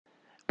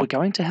We're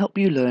going to help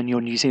you learn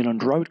your New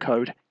Zealand road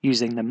code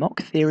using the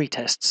mock theory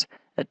tests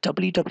at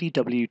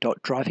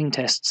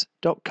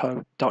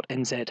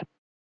www.drivingtests.co.nz.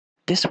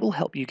 This will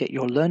help you get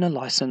your learner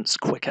licence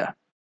quicker.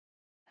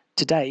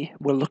 Today,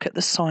 we'll look at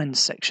the signs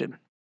section.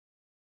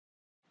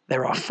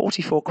 There are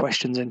 44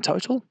 questions in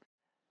total.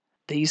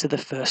 These are the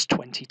first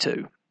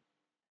 22.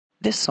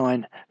 This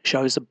sign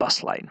shows a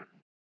bus lane.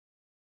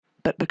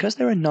 But because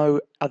there are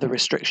no other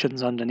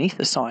restrictions underneath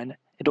the sign,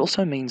 it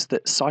also means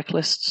that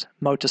cyclists,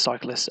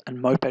 motorcyclists,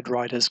 and moped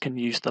riders can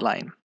use the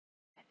lane.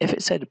 If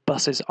it said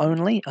buses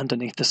only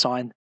underneath the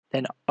sign,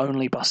 then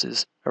only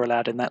buses are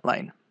allowed in that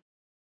lane.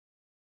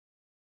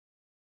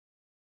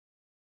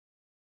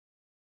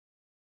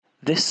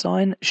 This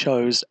sign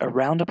shows a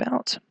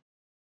roundabout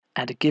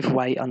and a give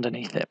way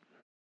underneath it.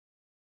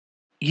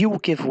 You will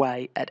give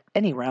way at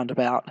any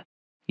roundabout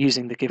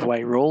using the give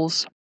way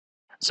rules,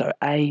 so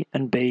A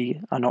and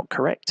B are not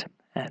correct,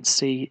 and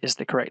C is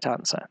the correct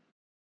answer.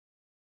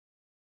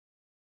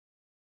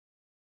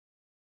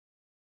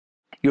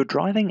 You're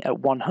driving at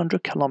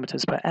 100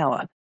 kilometers per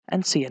hour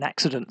and see an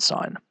accident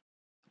sign.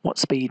 What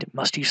speed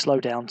must you slow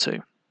down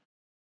to?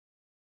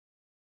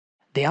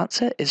 The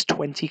answer is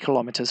 20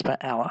 kilometers per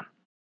hour.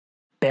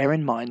 Bear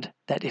in mind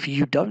that if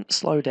you don't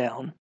slow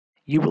down,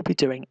 you will be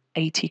doing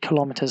 80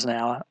 kilometers an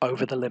hour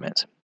over the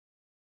limit.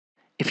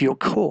 If you're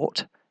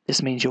caught,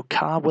 this means your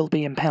car will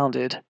be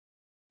impounded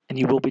and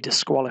you will be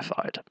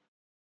disqualified.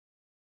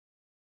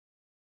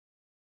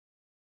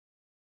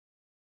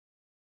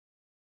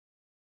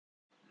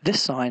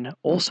 This sign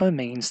also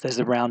means there's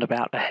a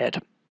roundabout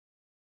ahead.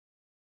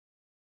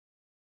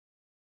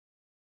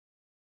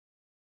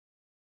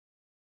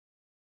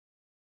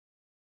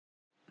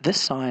 This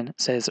sign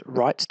says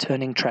right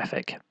turning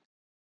traffic,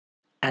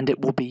 and it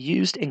will be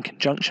used in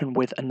conjunction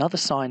with another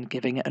sign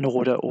giving an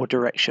order or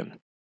direction.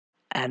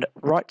 And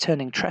right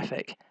turning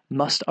traffic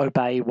must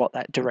obey what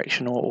that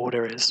direction or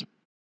order is.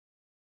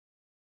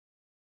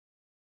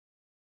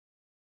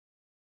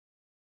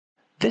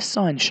 This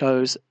sign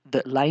shows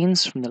that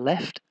lanes from the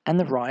left and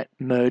the right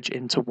merge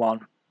into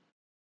one.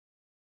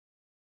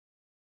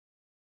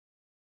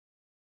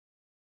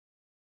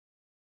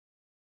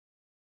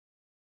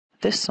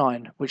 This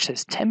sign, which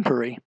says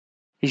temporary,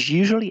 is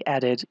usually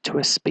added to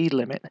a speed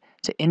limit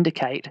to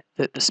indicate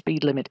that the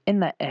speed limit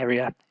in that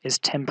area is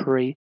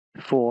temporary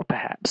for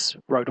perhaps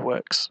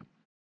roadworks.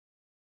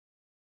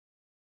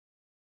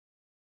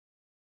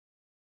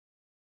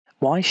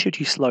 Why should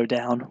you slow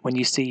down when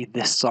you see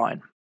this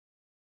sign?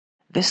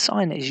 This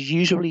sign is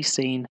usually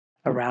seen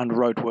around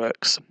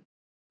roadworks,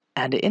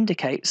 and it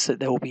indicates that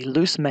there will be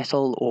loose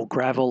metal or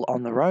gravel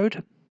on the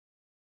road,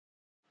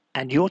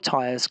 and your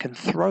tyres can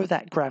throw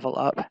that gravel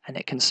up and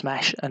it can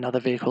smash another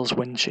vehicle's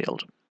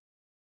windshield.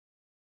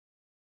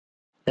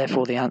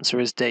 Therefore, the answer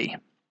is D.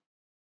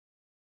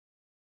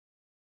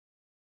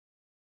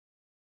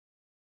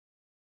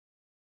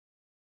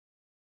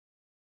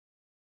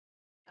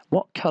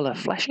 What colour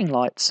flashing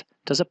lights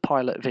does a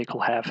pilot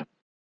vehicle have?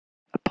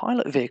 A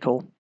pilot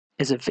vehicle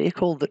is a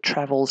vehicle that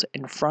travels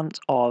in front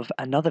of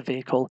another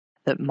vehicle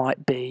that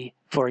might be,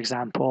 for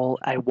example,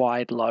 a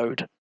wide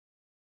load.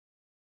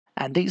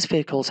 And these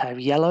vehicles have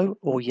yellow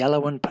or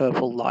yellow and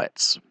purple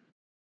lights.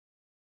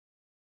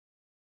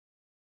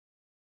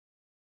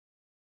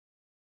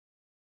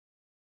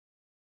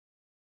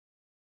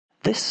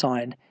 This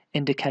sign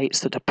indicates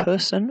that a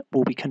person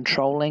will be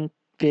controlling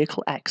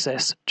vehicle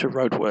access to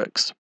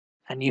roadworks,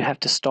 and you have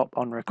to stop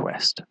on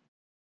request.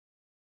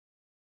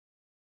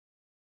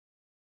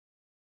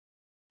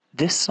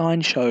 This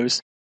sign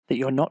shows that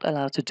you're not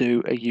allowed to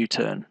do a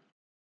U-turn.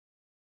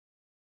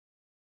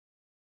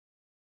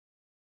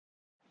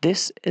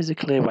 This is a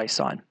clearway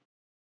sign,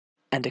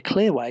 and a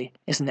clearway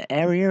is an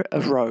area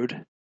of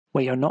road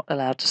where you're not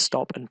allowed to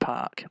stop and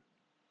park.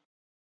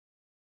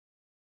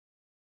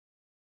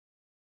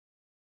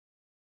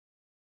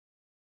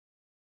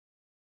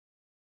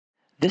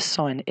 This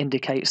sign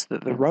indicates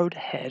that the road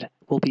ahead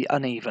will be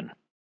uneven.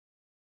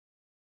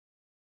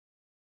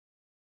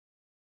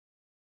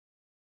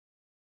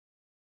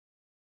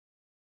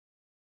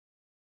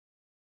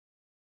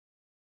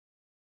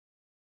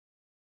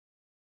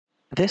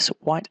 This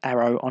white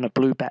arrow on a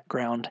blue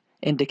background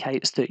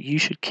indicates that you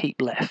should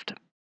keep left.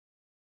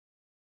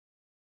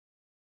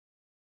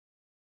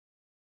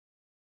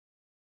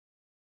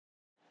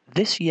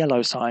 This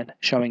yellow sign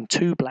showing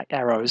two black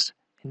arrows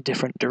in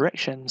different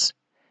directions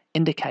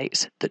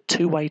indicates that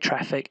two-way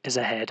traffic is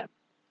ahead.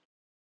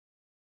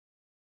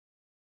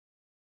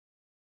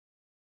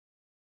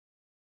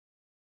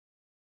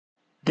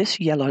 This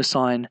yellow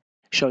sign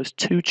shows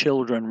two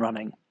children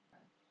running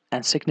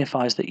and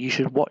signifies that you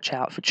should watch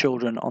out for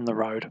children on the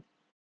road.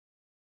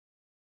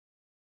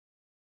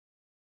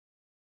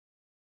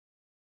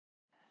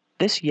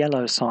 This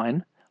yellow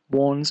sign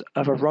warns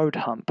of a road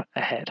hump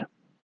ahead.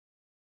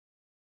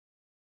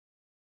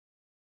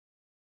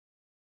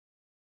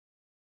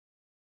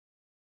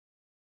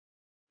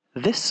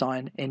 This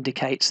sign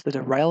indicates that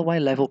a railway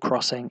level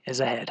crossing is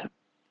ahead.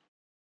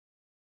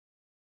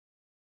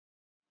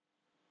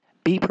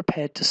 Be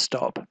prepared to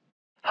stop.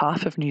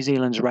 Half of New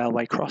Zealand's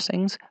railway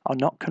crossings are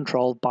not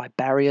controlled by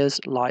barriers,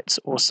 lights,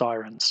 or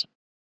sirens.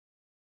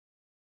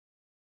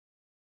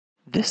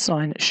 This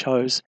sign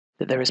shows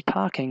that there is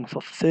parking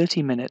for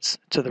 30 minutes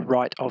to the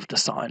right of the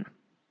sign.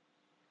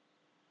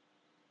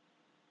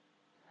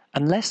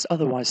 Unless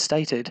otherwise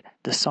stated,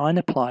 the sign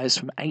applies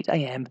from 8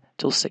 a.m.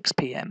 till 6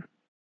 p.m.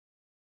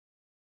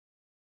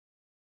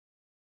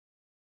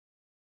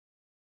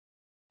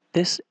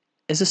 This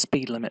is a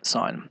speed limit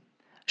sign,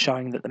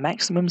 showing that the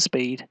maximum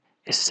speed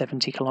is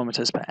 70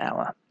 kilometers per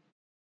hour.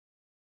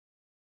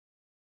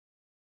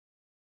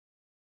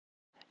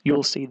 You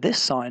will see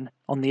this sign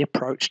on the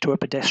approach to a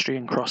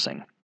pedestrian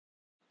crossing.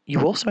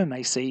 You also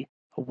may see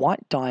a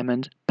white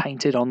diamond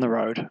painted on the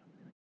road.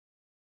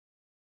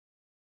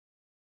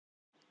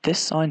 This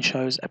sign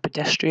shows a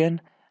pedestrian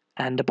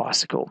and a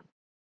bicycle,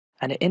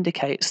 and it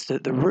indicates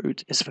that the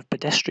route is for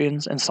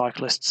pedestrians and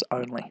cyclists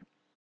only.